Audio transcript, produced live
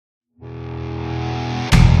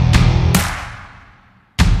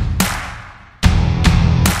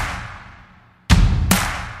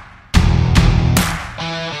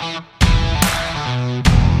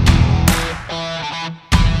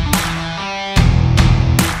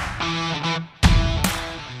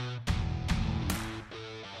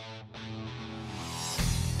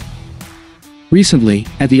Recently,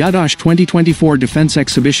 at the UDOSH 2024 Defense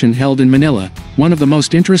Exhibition held in Manila, one of the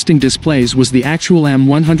most interesting displays was the actual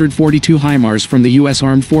M142 HIMARS from the U.S.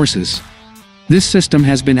 Armed Forces. This system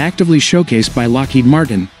has been actively showcased by Lockheed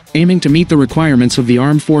Martin, aiming to meet the requirements of the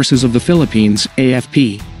Armed Forces of the Philippines,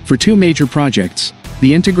 AFP, for two major projects: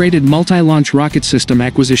 the Integrated Multi-Launch Rocket System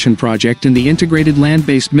Acquisition Project and the Integrated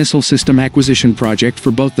Land-Based Missile System Acquisition Project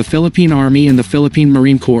for both the Philippine Army and the Philippine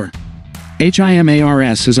Marine Corps.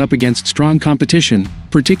 HIMARS is up against strong competition,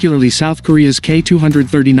 particularly South Korea's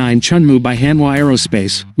K-239 Chunmoo by Hanwha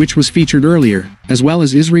Aerospace, which was featured earlier, as well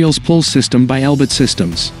as Israel's PULS system by Elbit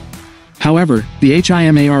Systems. However, the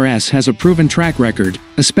HIMARS has a proven track record,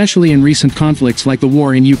 especially in recent conflicts like the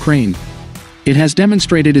war in Ukraine. It has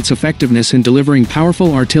demonstrated its effectiveness in delivering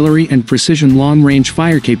powerful artillery and precision long-range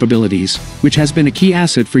fire capabilities, which has been a key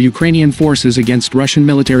asset for Ukrainian forces against Russian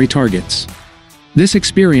military targets. This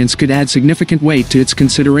experience could add significant weight to its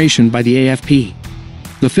consideration by the AFP.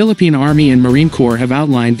 The Philippine Army and Marine Corps have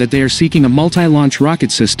outlined that they are seeking a multi-launch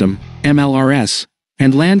rocket system, MLRS,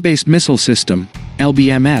 and land-based missile system,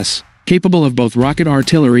 LBMS, capable of both rocket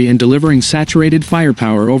artillery and delivering saturated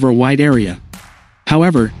firepower over a wide area.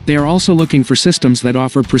 However, they are also looking for systems that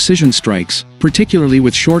offer precision strikes, particularly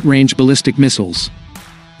with short-range ballistic missiles.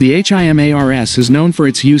 The HIMARS is known for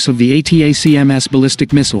its use of the ATACMS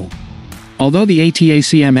ballistic missile. Although the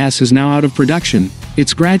ATACMS is now out of production,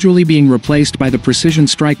 it's gradually being replaced by the Precision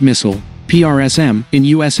Strike Missile, PRSM, in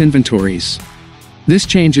U.S. inventories. This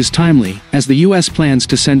change is timely, as the U.S. plans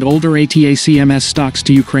to send older ATACMS stocks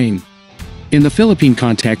to Ukraine. In the Philippine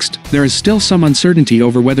context, there is still some uncertainty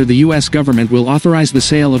over whether the U.S. government will authorize the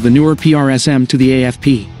sale of the newer PRSM to the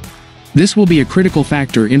AFP. This will be a critical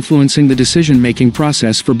factor influencing the decision-making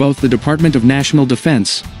process for both the Department of National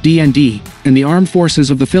Defense, DND, and the Armed Forces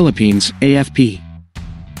of the Philippines, AFP.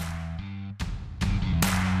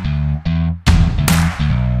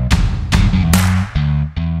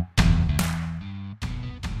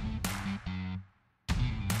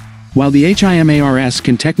 While the HIMARS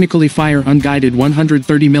can technically fire unguided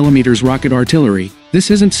 130mm rocket artillery,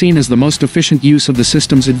 this isn't seen as the most efficient use of the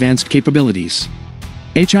system's advanced capabilities.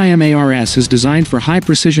 HIMARS is designed for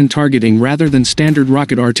high-precision targeting rather than standard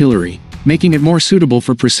rocket artillery, making it more suitable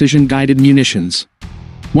for precision-guided munitions.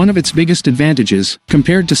 One of its biggest advantages,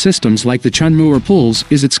 compared to systems like the Chunmoo or PULS,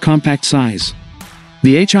 is its compact size.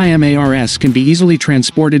 The HIMARS can be easily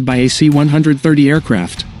transported by a C-130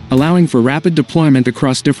 aircraft, allowing for rapid deployment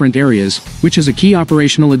across different areas, which is a key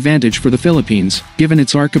operational advantage for the Philippines, given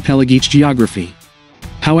its archipelagic geography.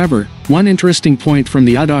 However, one interesting point from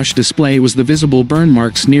the UDOSH display was the visible burn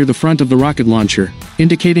marks near the front of the rocket launcher,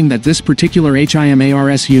 indicating that this particular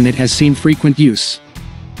HIMARS unit has seen frequent use.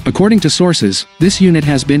 According to sources, this unit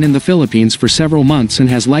has been in the Philippines for several months and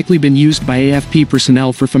has likely been used by AFP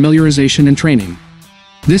personnel for familiarization and training.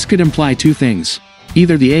 This could imply two things.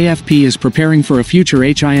 Either the AFP is preparing for a future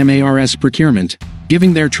HIMARS procurement,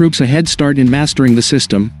 giving their troops a head start in mastering the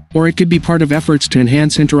system, or it could be part of efforts to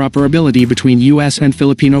enhance interoperability between U.S. and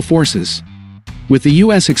Filipino forces. With the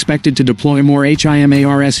U.S. expected to deploy more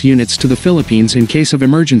HIMARS units to the Philippines in case of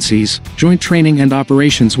emergencies, joint training and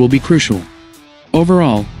operations will be crucial.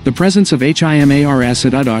 Overall, the presence of HIMARS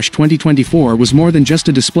at UDOSH 2024 was more than just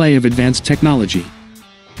a display of advanced technology.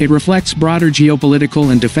 It reflects broader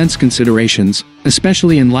geopolitical and defense considerations,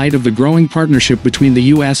 especially in light of the growing partnership between the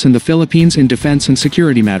U.S. and the Philippines in defense and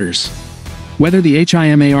security matters. Whether the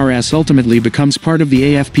HIMARS ultimately becomes part of the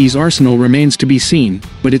AFP's arsenal remains to be seen,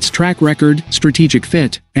 but its track record, strategic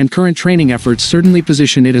fit, and current training efforts certainly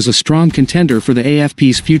position it as a strong contender for the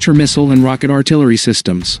AFP's future missile and rocket artillery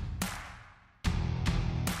systems.